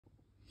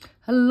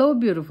Hello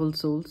beautiful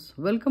souls,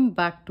 welcome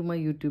back to my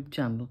YouTube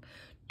channel.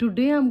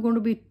 Today I'm going to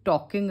be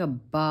talking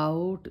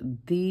about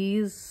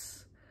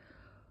these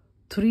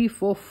 3,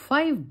 4,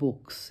 5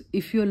 books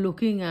if you're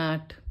looking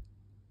at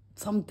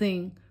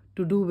something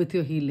to do with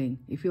your healing.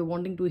 If you're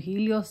wanting to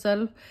heal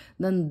yourself,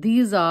 then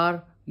these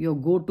are your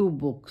go-to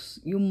books.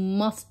 You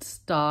must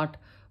start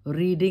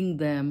reading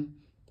them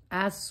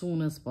as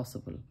soon as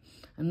possible.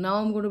 And now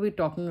I'm going to be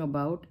talking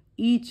about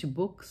each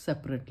book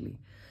separately.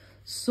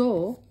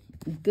 So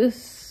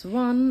this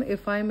one,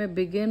 if I may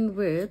begin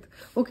with,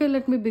 okay,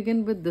 let me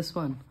begin with this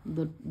one,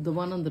 the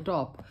one on the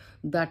top,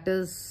 that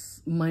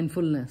is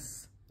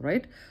mindfulness,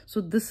 right?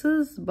 So this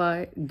is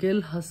by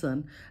Gil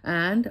Hassan,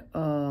 and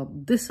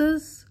this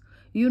is,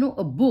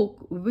 a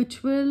book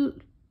which will,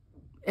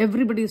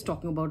 everybody is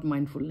talking about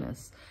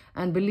mindfulness,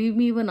 and believe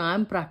me, even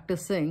I'm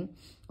practicing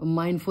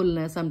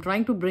mindfulness. I'm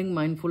trying to bring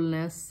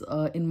mindfulness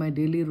in my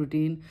daily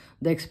routine.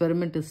 The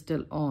experiment is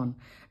still on.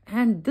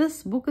 And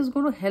this book is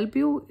going to help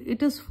you.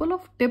 It is full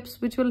of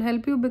tips which will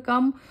help you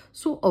become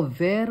so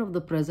aware of the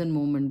present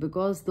moment,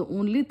 because the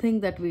only thing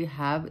that we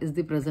have is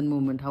the present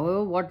moment.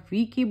 However, what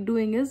we keep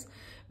doing is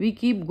we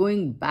keep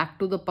going back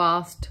to the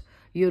past.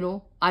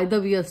 Either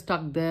we are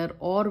stuck there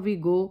or we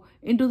go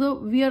into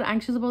we are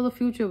anxious about the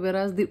future,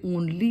 whereas the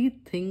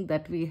only thing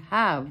that we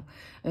have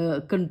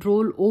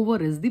control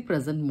over is the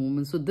present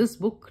moment. So this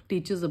book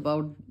teaches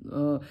about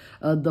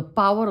the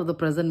power of the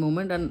present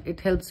moment, and it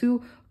helps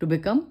you to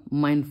become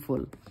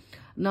mindful.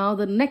 Now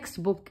the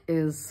next book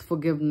is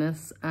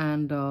Forgiveness,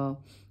 and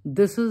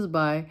this is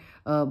by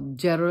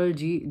Gerald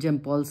G.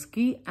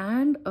 Jampolsky,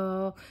 and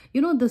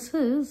this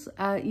is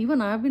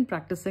even I have been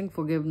practicing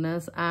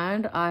forgiveness,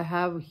 and I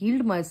have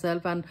healed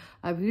myself, and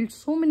I've healed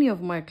so many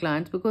of my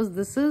clients, because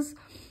this is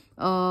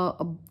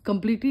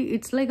completely,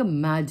 it's like a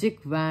magic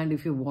wand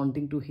if you're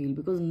wanting to heal,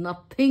 because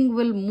nothing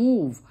will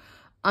move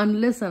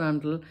unless and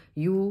until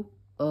you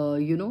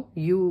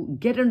you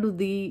get into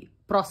the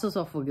process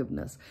of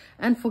forgiveness.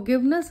 And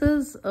forgiveness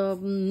is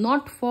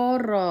not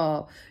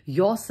for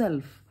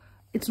yourself.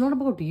 It's not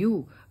about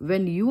you.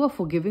 When you are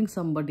forgiving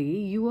somebody,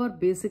 you are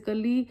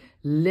basically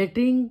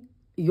letting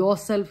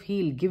yourself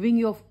heal, giving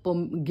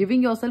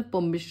yourself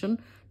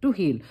permission to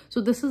heal.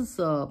 So this is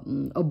a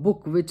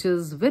book which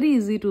is very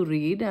easy to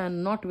read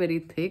and not very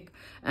thick,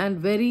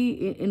 and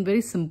in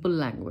very simple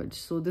language.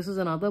 So this is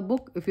another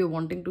book if you're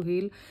wanting to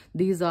heal.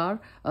 These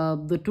are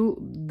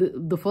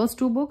the first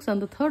 2 books,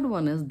 and the third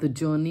one is The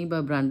Journey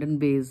by Brandon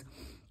Bays.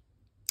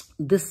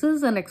 This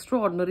is an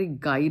extraordinary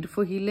guide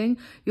for healing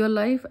your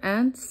life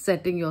and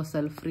setting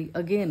yourself free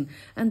again.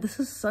 And this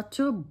is such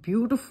a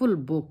beautiful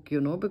book,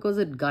 because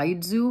it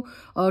guides you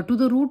to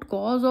the root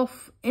cause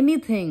of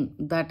anything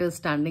that is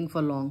standing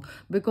for long.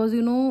 Because,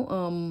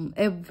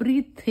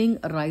 everything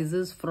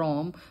arises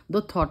from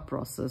the thought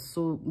process.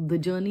 So the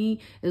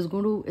journey is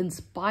going to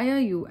inspire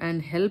you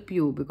and help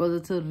you, because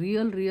it's a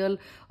real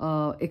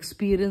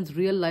experience,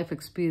 real life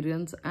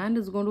experience, and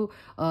it's going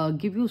to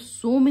give you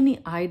so many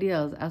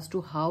ideas as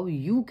to how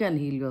you can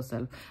heal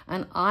yourself.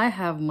 And I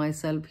have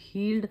myself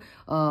healed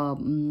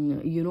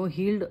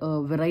healed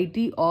a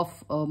variety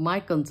of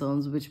my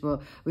concerns which were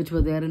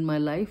there in my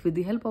life with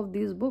the help of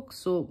these books.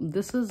 So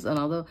this is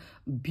another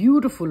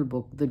beautiful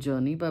book, The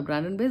Journey by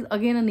Brandon Bays.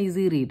 Again, an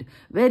easy read,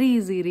 very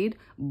easy read,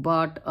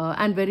 but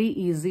and very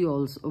easy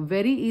also,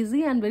 very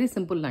easy and very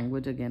simple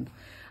language again.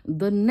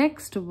 The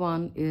next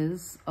one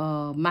is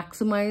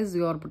Maximize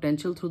Your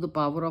Potential Through the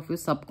Power of Your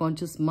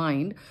Subconscious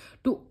Mind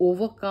to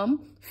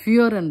Overcome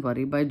Fear and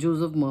Worry by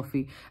Joseph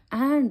Murphy.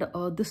 And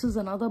this is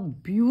another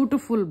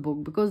beautiful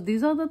book, because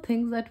these are the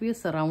things that we are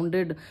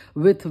surrounded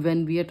with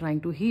when we are trying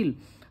to heal.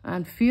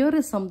 And fear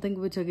is something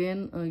which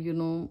again,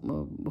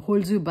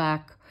 holds you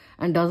back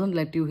and doesn't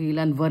let you heal.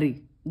 And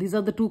worry. These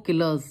are the 2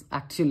 killers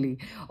actually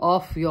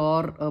of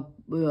your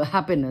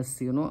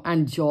happiness,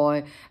 and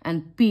joy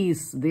and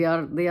peace. They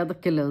are the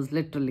killers,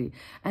 literally.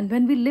 And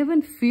when we live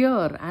in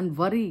fear and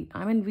worry,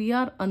 we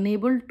are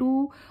unable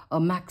to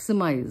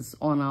maximize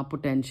on our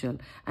potential,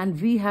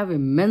 and we have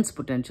immense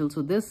potential.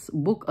 So this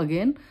book,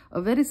 again,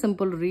 a very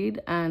simple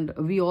read, and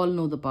we all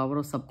know the power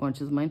of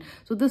subconscious mind.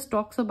 So this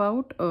talks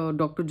about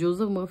Dr.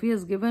 Joseph Murphy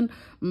has given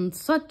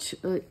such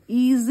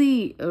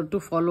easy to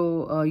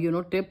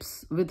follow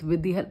tips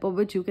with the help of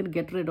which you can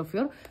get rid of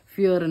your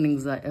fear and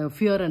anxiety,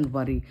 fear and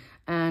worry.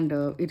 And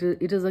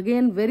it is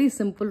again very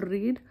simple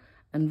read,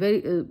 and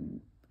very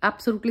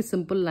absolutely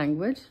simple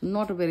language,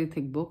 not a very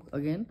thick book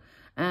again,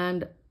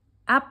 and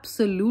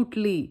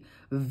absolutely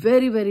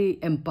very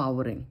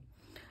empowering.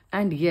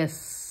 And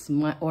yes,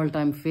 my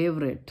all-time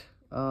favorite,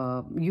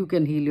 You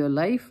Can Heal Your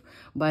Life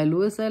by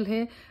Louis L.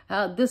 Hay.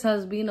 This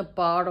has been a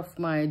part of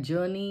my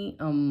journey,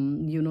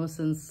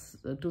 since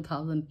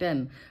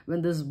 2010,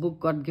 when this book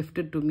got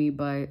gifted to me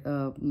by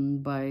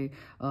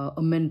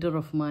a mentor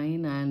of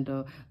mine.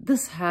 And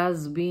this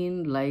has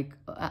been like,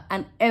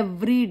 and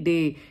every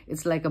day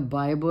it's like a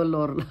Bible,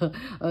 or,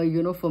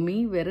 for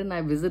me, wherein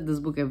I visit this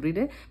book every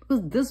day,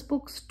 because this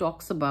book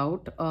talks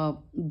about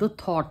the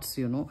thoughts,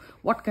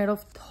 what kind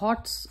of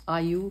thoughts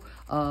are you,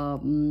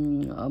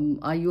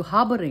 how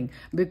harboring,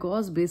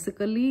 because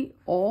basically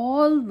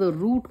all the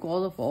root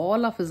cause of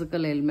all our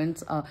physical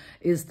ailments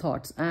is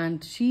thoughts.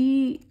 And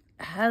she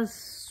has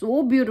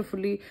so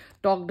beautifully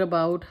talked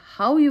about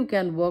how you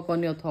can work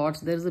on your thoughts.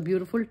 There's a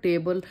beautiful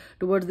table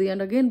towards the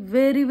end, again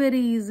very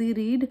easy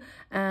read.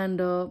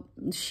 And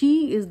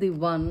she is the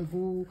one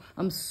who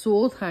I'm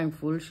so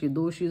thankful,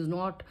 though she's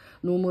not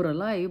no more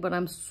alive, but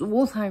I'm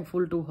so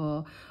thankful to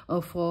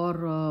her for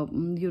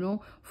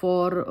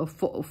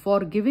for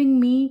giving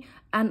me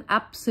an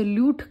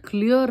absolute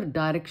clear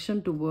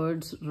direction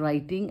towards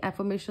writing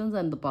affirmations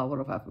and the power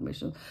of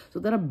affirmations. So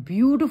there are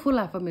beautiful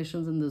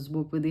affirmations in this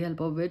book, with the help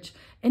of which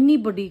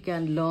anybody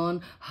can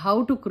learn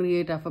how to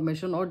create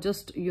affirmation, or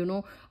just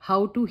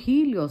how to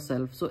heal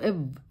yourself. So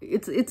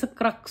it's a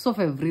crux of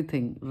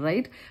everything,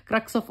 right?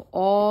 Crux of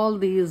all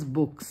these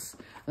books,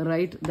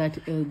 right, that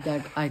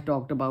I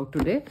talked about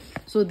today.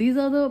 So these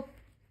are the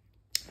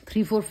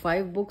 3, 4,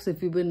 5 books.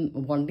 If you've been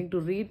wanting to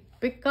read,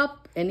 pick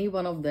up any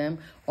one of them,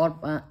 or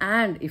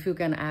and if you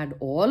can add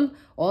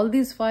all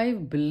these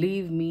 5,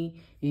 believe me,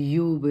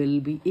 you will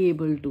be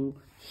able to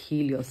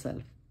heal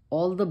yourself.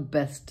 All the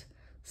best.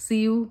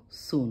 See you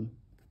soon.